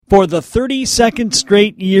For the 32nd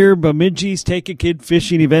straight year, Bemidji's Take a Kid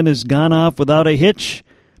fishing event has gone off without a hitch.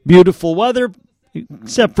 Beautiful weather,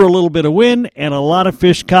 except for a little bit of wind, and a lot of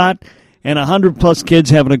fish caught, and 100-plus kids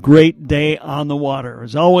having a great day on the water.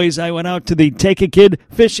 As always, I went out to the Take a Kid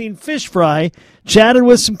Fishing Fish Fry, chatted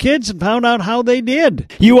with some kids, and found out how they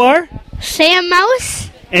did. You are? Sam Mouse.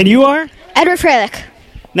 And you are? Edward Freilich.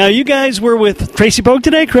 Now, you guys were with Tracy Pogue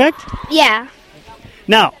today, correct? Yeah.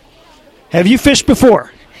 Now, have you fished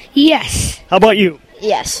before? Yes. How about you?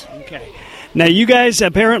 Yes. Okay. Now, you guys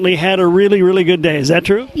apparently had a really, really good day. Is that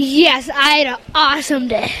true? Yes, I had an awesome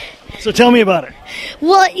day. So tell me about it.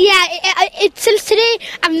 Well, yeah, since today,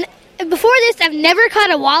 before this, I've never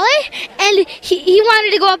caught a walleye, and he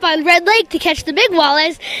wanted to go up on Red Lake to catch the big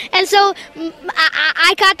walleyes, and so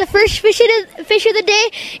I caught the first fish of the day.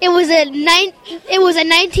 It was a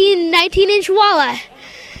 19-inch walleye.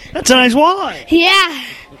 That's a nice walleye. Yeah.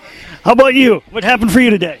 How about you? What happened for you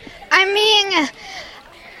today? I mean,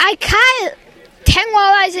 I caught 10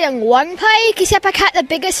 walleyes in one pike, except I caught the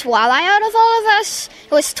biggest walleye out of all of us.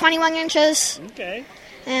 It was 21 inches. Okay.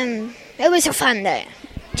 And it was a fun day.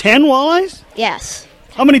 10 walleyes? Yes.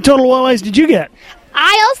 How many total walleyes did you get?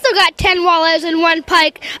 I also got 10 walleyes in one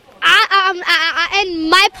pike. And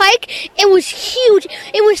my pike, it was huge.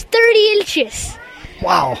 It was 30 inches.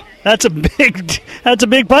 Wow. That's a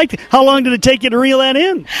big pike. How long did it take you to reel that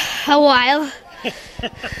in? A while.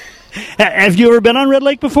 Have you ever been on Red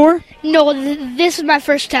Lake before? No, this is my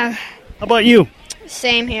first time. How about you?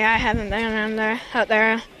 Same here. I haven't been out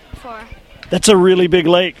there before. That's a really big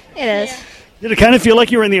lake. It is. Yeah. Did it kind of feel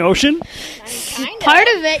like you were in the ocean? Part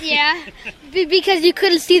of it, yeah. Because you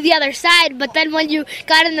couldn't see the other side, but then when you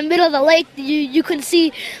got in the middle of the lake, you could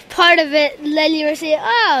see part of it, and then you were saying,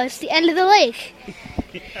 oh, it's the end of the lake.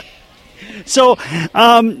 So,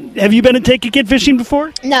 have you been to Take a Kid fishing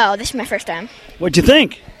before? No, this is my first time. What'd you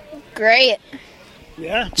think? Great.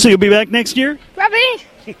 Yeah. So you'll be back next year? Probably.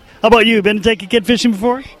 How about you? Been to Take a Kid fishing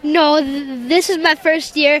before? No, this is my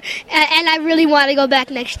first year, and I really want to go back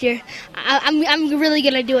next year. I'm really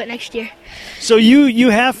going to do it next year. So you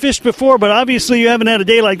have fished before, but obviously you haven't had a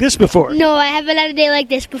day like this before. No, I haven't had a day like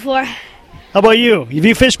this before. How about you? Have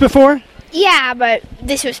you fished before? Yeah, but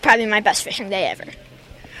this was probably my best fishing day ever.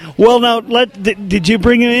 Well, now, did you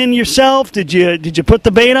bring it in yourself? Did you put the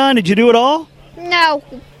bait on? Did you do it all? No,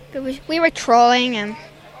 we were trolling and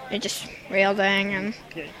we just reeled in and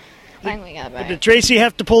finally got back. Did Tracy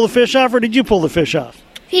have to pull the fish off, or did you pull the fish off?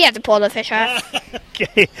 He had to pull the fish off.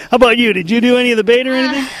 Okay. How about you? Did you do any of the bait or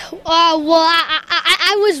anything? Well,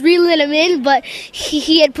 I was reeling him in, but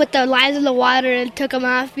he had put the lines in the water and took them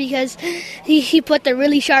off because he put the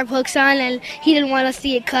really sharp hooks on and he didn't want to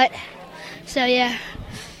see it cut. So, yeah.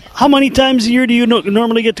 How many times a year do you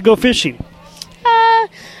normally get to go fishing?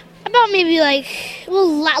 About maybe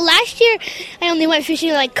last year I only went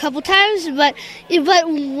fishing like a couple times, but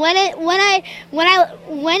when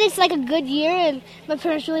it's like a good year and my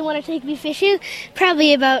parents really want to take me fishing,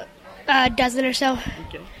 probably about a dozen or so.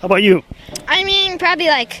 Okay. How about you? I mean, probably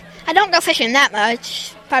I don't go fishing that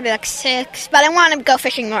much, probably 6, but I want to go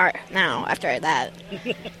fishing more now after that.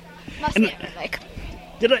 Mostly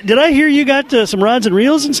Did I hear you got some rods and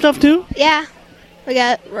reels and stuff too? Yeah, we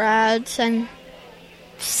got rods and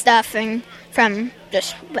stuff and from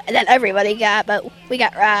just that everybody got, but we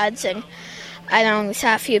got rods and I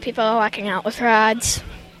saw a few people walking out with rods.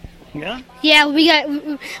 Yeah. Yeah, me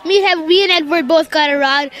and Edward both got a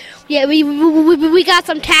rod. Yeah, we got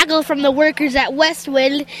some tackle from the workers at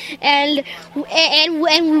Westwind, and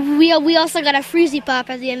we also got a freezy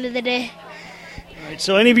pop at the end of the day. All right,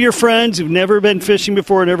 so any of your friends who've never been fishing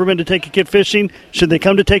before, never been to Take a Kid fishing, should they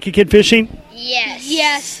come to Take a Kid fishing? Yes.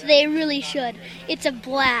 Yes, they really should. It's a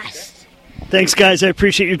blast. Thanks, guys. I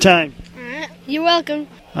appreciate your time. All right. You're welcome.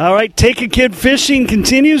 All right, Take a Kid fishing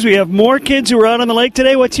continues. We have more kids who are out on the lake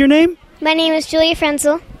today. What's your name? My name is Julia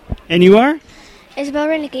Frenzel. And you are? Isabel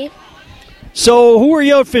Renicky. So who are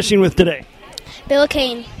you out fishing with today? Bill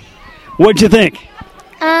Kane. What'd you think?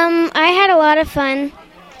 I had a lot of fun.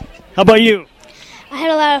 How about you? I had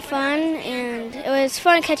a lot of fun, and it was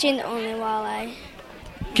fun catching the only walleye.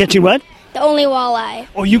 Catching what? The only walleye.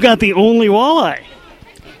 Oh, you got the only walleye.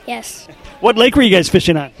 Yes. What lake were you guys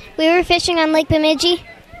fishing on? We were fishing on Lake Bemidji.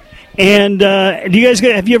 And have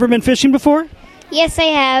you ever been fishing before? Yes, I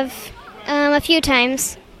have. A few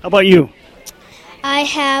times. How about you? I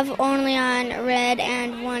have only on red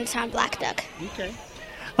and once on black duck. Okay.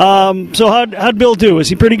 So how'd Bill do? Is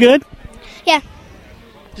he pretty good? Yeah.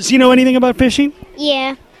 Does he know anything about fishing?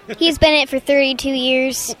 Yeah. He's been in it for 32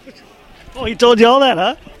 years. Oh, he told you all that,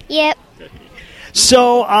 huh? Yep.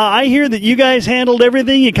 So I hear that you guys handled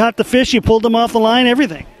everything. You caught the fish, you pulled them off the line,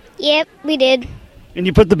 everything. Yep, we did. And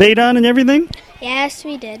you put the bait on and everything? Yes,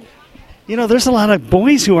 we did. You know, there's a lot of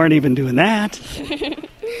boys who aren't even doing that.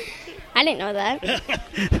 I didn't know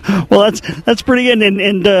that. Well, that's pretty good.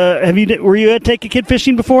 And were you at Take a Kid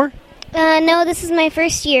fishing before? No, this is my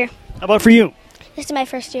first year. How about for you? This is my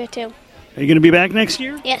first year, too. Are you going to be back next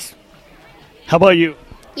year? Yes. How about you?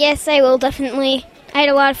 Yes, I will, definitely. I had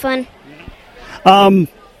a lot of fun.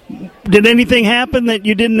 Did anything happen that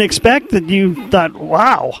you didn't expect that you thought,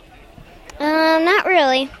 wow? Not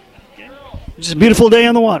really. Just a beautiful day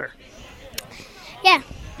on the water. Yeah.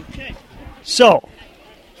 Okay. So,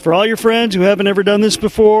 for all your friends who haven't ever done this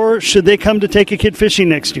before, should they come to Take a Kid fishing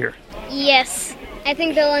next year? Yes. I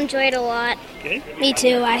think they'll enjoy it a lot. Okay. Me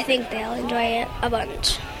too. I think they'll enjoy it a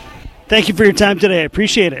bunch. Thank you for your time today. I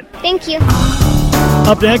appreciate it. Thank you.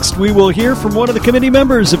 Up next, we will hear from one of the committee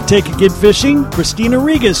members of Take a Kid Fishing. Christina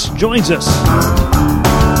Regas joins us.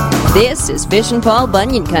 This is Fishin Paul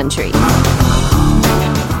Bunyan Country.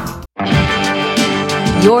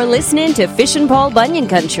 You're listening to Fishin Paul Bunyan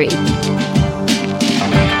Country.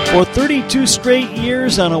 For 32 straight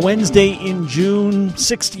years on a Wednesday in June,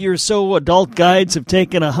 60 or so adult guides have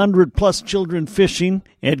taken 100-plus children fishing.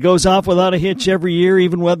 It goes off without a hitch every year,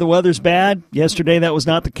 even when the weather's bad. Yesterday, that was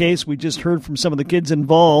not the case. We just heard from some of the kids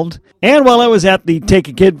involved. And while I was at the Take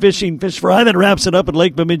a Kid Fishing Fish Fry that wraps it up at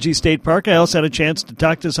Lake Bemidji State Park, I also had a chance to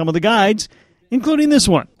talk to some of the guides, including this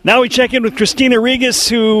one. Now we check in with Christina Regas,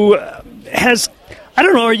 who has... I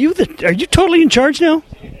don't know, are you totally in charge now?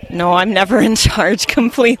 No, I'm never in charge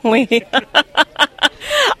completely.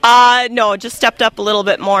 No, just stepped up a little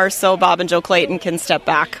bit more so Bob and Joe Clayton can step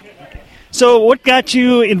back. So what got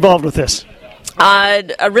you involved with this?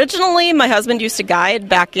 Originally, my husband used to guide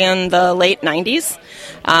back in the late 90s.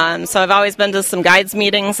 So I've always been to some guides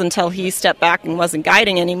meetings until he stepped back and wasn't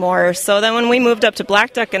guiding anymore. So then when we moved up to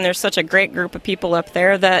Black Duck, and there's such a great group of people up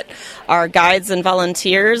there that are guides and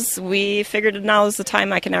volunteers, we figured now is the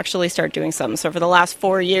time I can actually start doing something. So for the last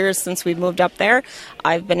 4 years since we've moved up there,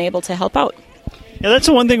 I've been able to help out. Yeah, that's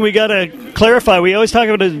the one thing we got to clarify. We always talk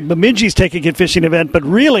about the Bemidji's Take a Kid fishing event, but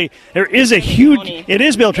really, there is a huge... County. It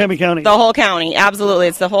is Beltrami County. The whole county, absolutely.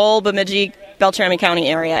 It's the whole Bemidji, Beltrami County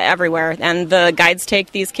area, everywhere. And the guides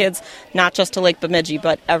take these kids not just to Lake Bemidji,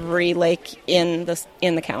 but every lake in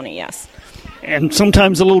the county, yes. And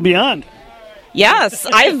sometimes a little beyond. Yes,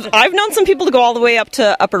 I've known some people to go all the way up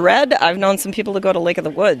to Upper Red. I've known some people to go to Lake of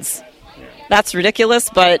the Woods. That's ridiculous,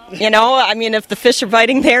 but, if the fish are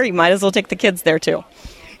biting there, you might as well take the kids there, too.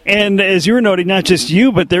 And as you were noting, not just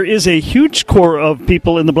you, but there is a huge core of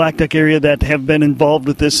people in the Black Duck area that have been involved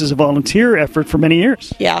with this as a volunteer effort for many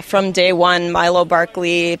years. Yeah, from day one, Milo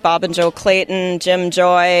Barkley, Bob and Joe Clayton, Jim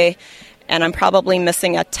Joy, and I'm probably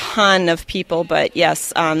missing a ton of people, but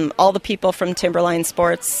yes, all the people from Timberline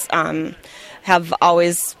Sports have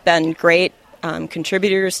always been great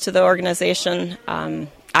contributors to the organization.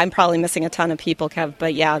 I'm probably missing a ton of people, Kev,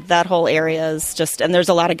 but yeah, that whole area is just, and there's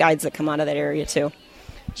a lot of guides that come out of that area too.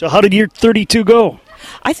 So how did year 32 go?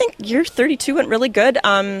 I think year 32 went really good.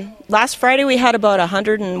 Last Friday we had about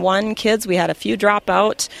 101 kids. We had a few drop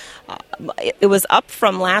out. It was up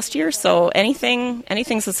from last year, so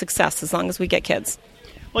anything's a success as long as we get kids.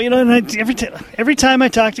 Well, every time I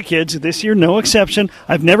talk to kids, this year no exception,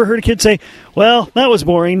 I've never heard a kid say, well, that was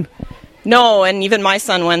boring. No, and even my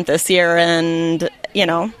son went this year, and,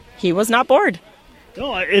 he was not bored.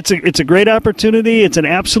 No, it's a great opportunity. It's an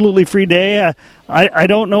absolutely free day. I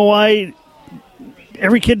don't know why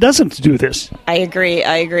every kid doesn't do this. I agree.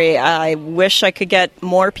 I wish I could get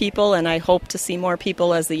more people, and I hope to see more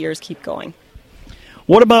people as the years keep going.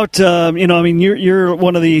 What about, you're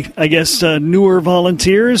one of the, I guess, newer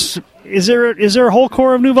volunteers. Is there a whole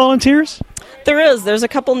core of new volunteers? There is. There's a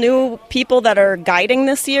couple new people that are guiding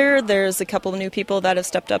this year. There's a couple of new people that have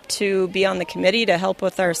stepped up to be on the committee to help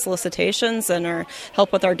with our solicitations and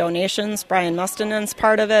help with our donations. Brian Mustinen's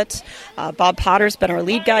part of it. Bob Potter's been our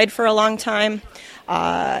lead guide for a long time.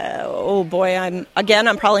 I'm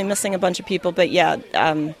probably missing a bunch of people, but yeah,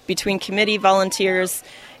 between committee volunteers,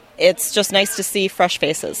 it's just nice to see fresh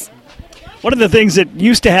faces. One of the things that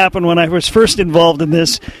used to happen when I was first involved in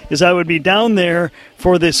this is I would be down there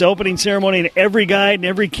for this opening ceremony, and every guide and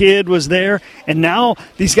every kid was there. And now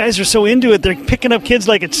these guys are so into it, they're picking up kids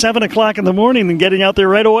like at 7 o'clock in the morning and getting out there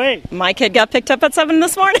right away. My kid got picked up at 7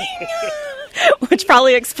 this morning, which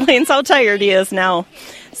probably explains how tired he is now.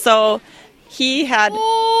 So he had...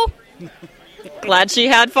 Glad she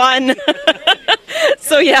had fun.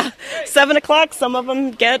 So yeah, 7 o'clock, some of them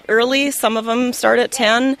get early, some of them start at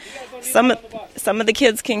 10. Some of the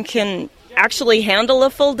kids can actually handle a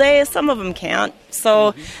full day, some of them can't.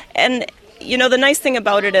 So, and the nice thing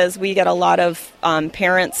about it is we get a lot of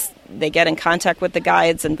parents. They get in contact with the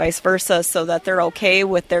guides and vice versa, so that they're okay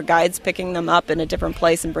with their guides picking them up in a different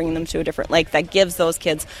place and bringing them to a different lake. That gives those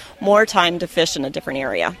kids more time to fish in a different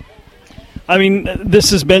area. I mean,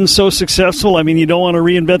 this has been so successful. I mean, you don't want to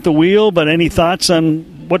reinvent the wheel, but any thoughts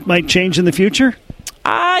on what might change in the future?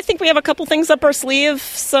 I think we have a couple things up our sleeve,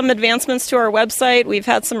 some advancements to our website. We've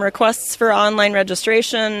had some requests for online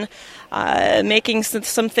registration, making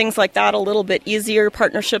some things like that a little bit easier,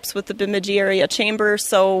 partnerships with the Bemidji Area Chamber.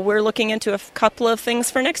 So we're looking into a couple of things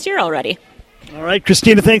for next year already. All right,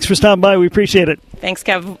 Christina, thanks for stopping by. We appreciate it. Thanks,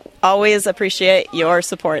 Kev. Always appreciate your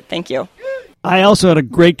support. Thank you. I also had a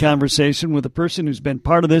great conversation with a person who's been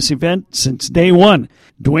part of this event since day one,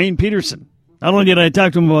 Dwayne Peterson. Not only did I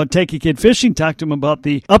talk to him about Take a Kid Fishing, talk to him about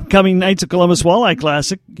the upcoming Knights of Columbus Walleye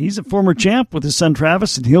Classic. He's a former champ with his son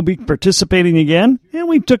Travis, and he'll be participating again. And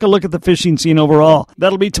we took a look at the fishing scene overall.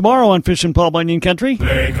 That'll be tomorrow on Fishin' Paul Bunyan Country.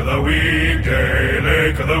 Lake of the weekday,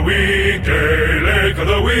 lake of the weekday, lake of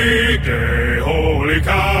the weekday, holy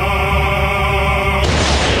cow.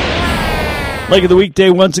 Lake of the Weekday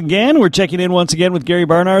once again. We're checking in once again with Gary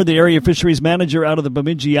Barnard, the area fisheries manager out of the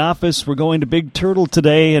Bemidji office. We're going to Big Turtle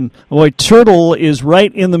today, and boy, Turtle is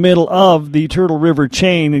right in the middle of the Turtle River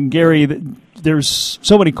chain. And Gary, there's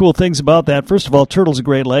so many cool things about that. First of all, Turtle's a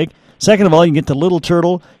great lake. Second of all, you can get to Little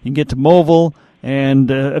Turtle, you can get to Moville, and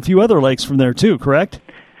a few other lakes from there too, correct?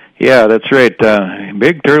 Yeah, that's right.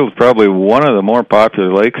 Big Turtle is probably one of the more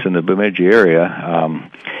popular lakes in the Bemidji area.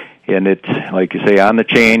 And it's, like you say, on the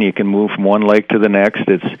chain. You can move from one lake to the next.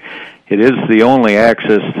 It is the only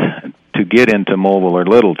access to get into Moville or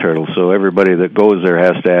Little Turtle, so everybody that goes there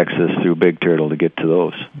has to access through Big Turtle to get to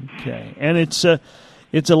those. Okay, and it's a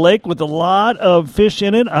lake with a lot of fish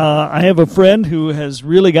in it. I have a friend who has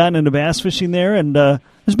really gotten into bass fishing there, and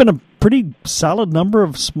there's been a pretty solid number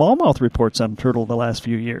of smallmouth reports on turtle the last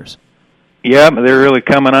few years. Yeah, they're really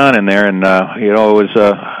coming on in there, and it was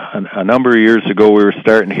a number of years ago we were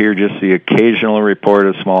starting to hear just the occasional report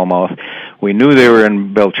of smallmouth. We knew they were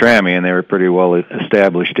in Beltrami, and they were pretty well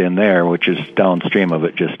established in there, which is downstream of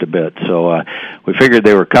it just a bit. So we figured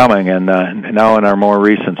they were coming, and now in our more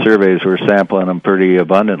recent surveys we're sampling them pretty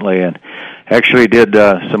abundantly, and actually did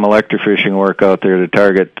some electrofishing work out there to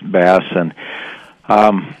target bass. And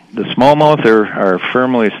the smallmouth are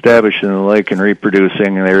firmly established in the lake and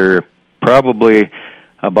reproducing. They're probably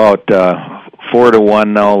about 4 to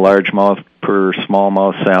 1 now, largemouth per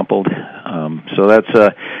smallmouth sampled. So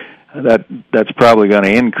that's probably going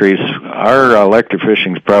to increase. Our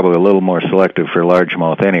electrofishing is probably a little more selective for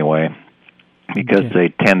largemouth anyway, because they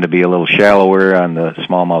tend to be a little shallower, and the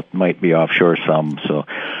smallmouth might be offshore some. So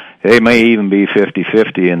they may even be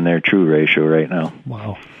 50-50 in their true ratio right now.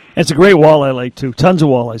 Wow. It's a great walleye lake, too. Tons of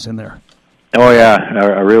walleyes in there. Oh yeah,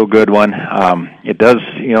 a real good one. It does,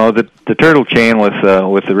 the turtle chain with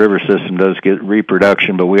the river system does get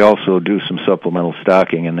reproduction, but we also do some supplemental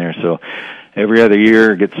stocking in there. So every other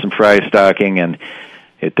year gets some fry stocking, and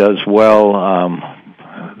it does well.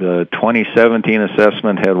 The 2017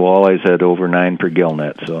 assessment had walleyes at over 9 per gill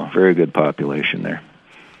net, so very good population there.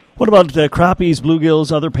 What about crappies,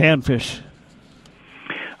 bluegills, other panfish?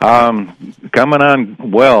 Coming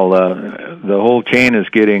on well. The whole chain is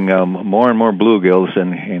getting more and more bluegills,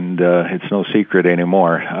 and it's no secret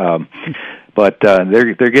anymore. But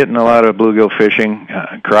they're getting a lot of bluegill fishing.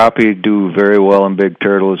 Crappie do very well in Big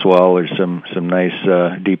Turtle as well. There's some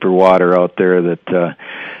nice deeper water out there that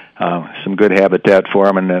some good habitat for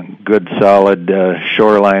them, and a good solid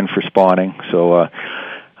shoreline for spawning. So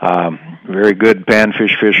very good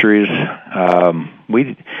panfish fisheries.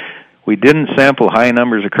 We didn't sample high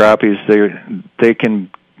numbers of crappies. They can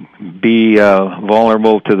be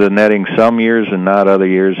vulnerable to the netting some years and not other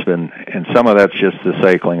years, and some of that's just the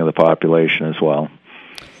cycling of the population as well.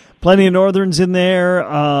 Plenty of northerns in there.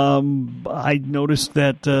 I noticed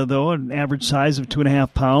that, though, an average size of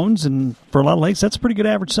 2.5 pounds, and for a lot of lakes, that's a pretty good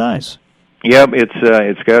average size. Yep,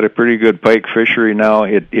 it's got a pretty good pike fishery now.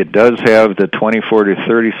 It does have the 24 to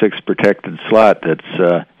 36 protected slot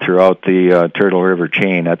that's throughout the Turtle River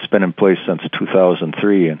chain. That's been in place since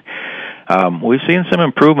 2003, and we've seen some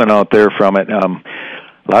improvement out there from it. A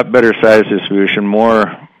lot better size distribution, more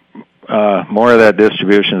of that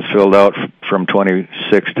distribution is filled out from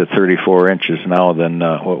 26 to 34 inches now than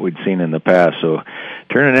what we'd seen in the past. So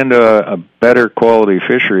turning into a better quality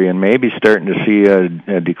fishery, and maybe starting to see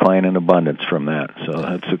a decline in abundance from that.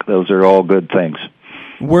 So those are all good things.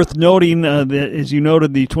 Worth noting, that, as you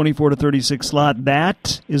noted, the 24 to 36 slot,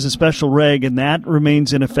 that is a special reg, and that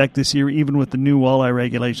remains in effect this year, even with the new walleye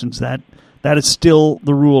regulations. That is still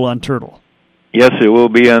the rule on turtle. Yes, it will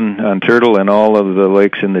be on turtle and all of the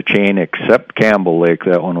lakes in the chain except Campbell Lake.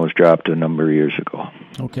 That one was dropped a number of years ago.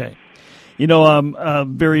 Okay. You know,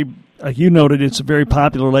 you noted it's a very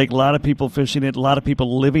popular lake. A lot of people fishing it. A lot of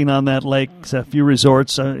people living on that lake. A few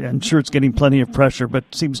resorts. I'm sure it's getting plenty of pressure, but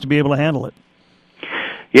seems to be able to handle it.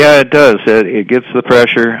 Yeah, it does. It gets the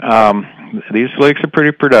pressure. These lakes are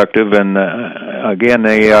pretty productive, and again,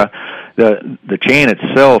 the chain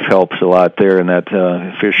itself helps a lot there, in that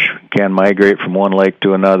fish can migrate from one lake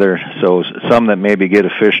to another. So some that maybe get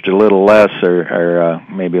fished a little less are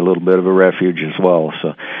maybe a little bit of a refuge as well.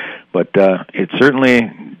 So, but it certainly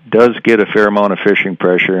does get a fair amount of fishing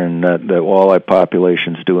pressure, and that walleye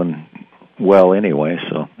population's doing well anyway.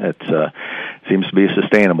 So it seems to be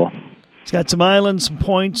sustainable. It's got some islands, some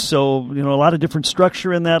points, so a lot of different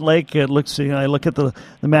structure in that lake. It looks, I look at the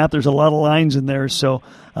map. There's a lot of lines in there, so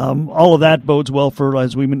all of that bodes well for,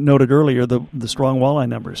 as we noted earlier, the strong walleye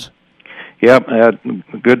numbers. Yep,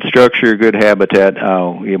 good structure, good habitat.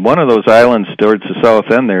 One of those islands towards the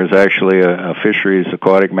south end there is actually a fisheries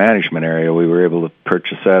aquatic management area. We were able to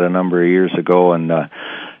purchase that a number of years ago, and that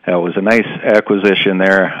was a nice acquisition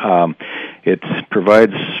there. It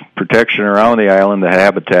provides protection around the island, the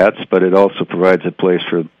habitats, but it also provides a place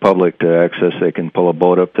for the public to access. They can pull a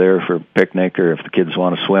boat up there for a picnic, or if the kids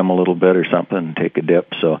want to swim a little bit or something, and take a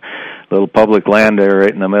dip. So, little public land there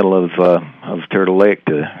right in the middle of Turtle Lake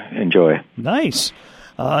to enjoy. Nice.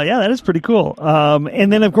 Yeah, that is pretty cool.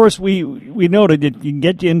 And then, of course, we noted it can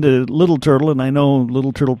get you into Little Turtle, and I know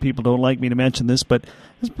Little Turtle people don't like me to mention this, but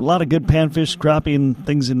there's a lot of good panfish, crappie, and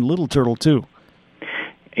things in Little Turtle, too.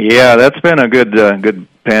 Yeah, that's been a good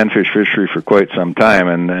panfish fishery for quite some time,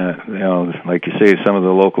 and like you say, some of the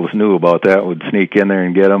locals knew about that, would sneak in there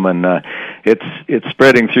and get them, and it's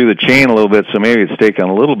spreading through the chain a little bit, so maybe it's taking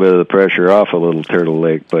a little bit of the pressure off of Little Turtle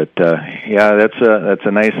Lake. But yeah, that's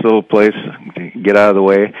a nice little place to get out of the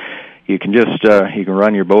way. You can just you can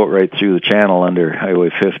run your boat right through the channel under Highway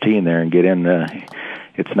 15 there and get in.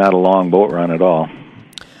 It's not a long boat run at all.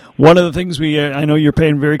 One of the things I know you're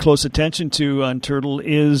paying very close attention to on Turtle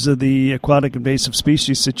is the aquatic invasive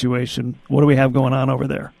species situation. What do we have going on over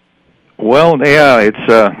there? Well, yeah,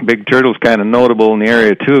 it's big turtle's kind of notable in the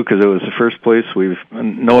area too, because it was the first place we've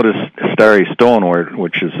noticed starry stonewort,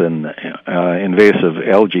 which is an invasive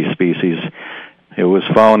algae species. It was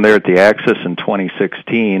found there at the Axis in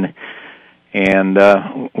 2016,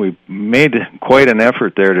 and we made quite an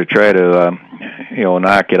effort there to try to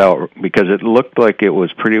knock it out, because it looked like it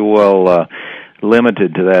was pretty well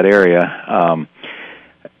limited to that area.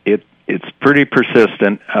 It's pretty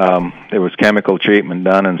persistent. There was chemical treatment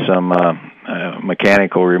done and some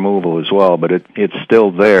mechanical removal as well, but it's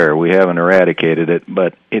still there. We haven't eradicated it,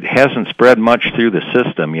 but it hasn't spread much through the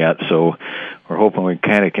system yet, so we're hoping we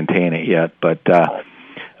kind of contain it yet. But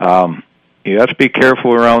you have to be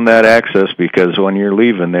careful around that access, because when you're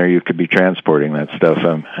leaving there, you could be transporting that stuff.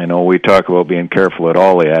 I know we talk about being careful at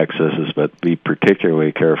all the accesses, but be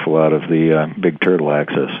particularly careful out of the big turtle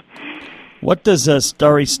access. What does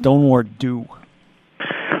starry stonewort do?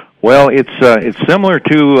 Well, it's similar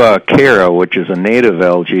to Cara, which is a native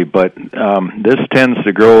algae, but this tends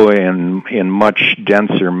to grow in much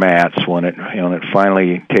denser mats when it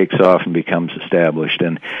finally takes off and becomes established,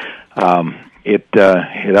 and it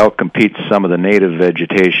outcompetes some of the native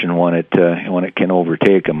vegetation when it can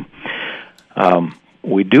overtake them.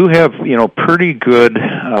 We do have pretty good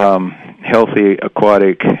healthy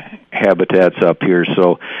aquatic habitats up here,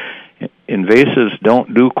 so invasives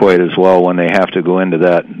don't do quite as well when they have to go into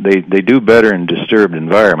that. They do better in disturbed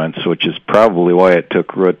environments, which is probably why it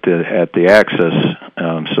took root at the Axis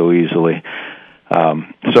so easily.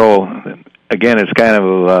 So again, it's kind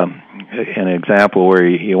of an example where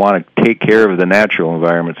you want to take care of the natural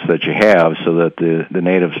environments that you have, so that the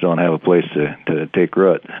natives don't have a place to take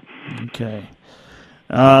root. Okay.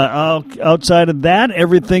 Outside of that,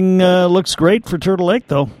 everything looks great for Turtle Lake,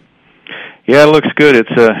 though. Yeah, it looks good.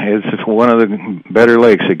 It's one of the better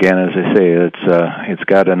lakes again, as I say. It's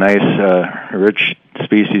got a nice, rich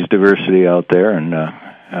species diversity out there, and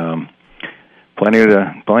plenty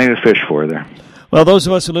to fish for there. Well, those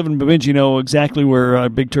of us who live in Bemidji know exactly where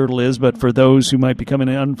Big Turtle is, but for those who might be coming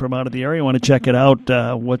in from out of the area, want to check it out,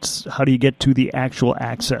 how do you get to the actual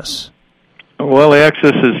access? Well, the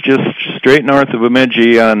access is just straight north of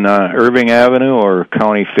Bemidji on Irving Avenue, or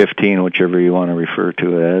County 15, whichever you want to refer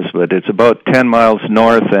to it as. But it's about 10 miles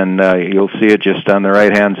north, and you'll see it just on the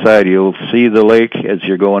right-hand side. You'll see the lake as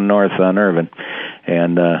you're going north on Irving,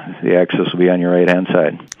 and the access will be on your right-hand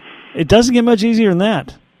side. It doesn't get much easier than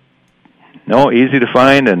that. No, easy to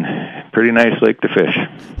find and pretty nice lake to fish.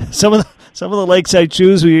 Some of the lakes I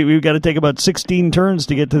choose, we've got to take about 16 turns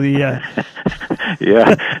to get to the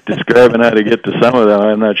Yeah, describing how to get to some of them,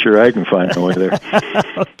 I'm not sure I can find my way there.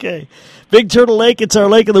 Okay. Big Turtle Lake, it's our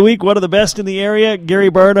lake of the week, one of the best in the area. Gary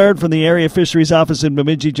Barnard from the Area Fisheries Office in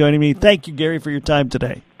Bemidji joining me. Thank you, Gary, for your time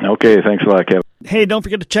today. Okay, thanks a lot, Kevin. Hey, don't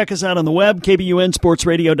forget to check us out on the web,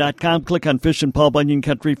 kbunsportsradio.com. Click on Fishin Paul Bunyan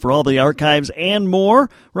Country for all the archives and more.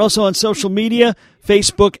 We're also on social media,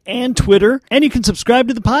 Facebook and Twitter, and you can subscribe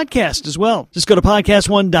to the podcast as well. Just go to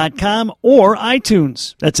podcastone.com or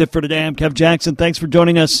iTunes. That's it for today. I'm Kev Jackson. Thanks for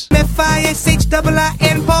joining us.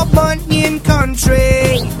 Fishin Paul Bunyan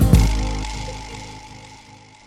Country.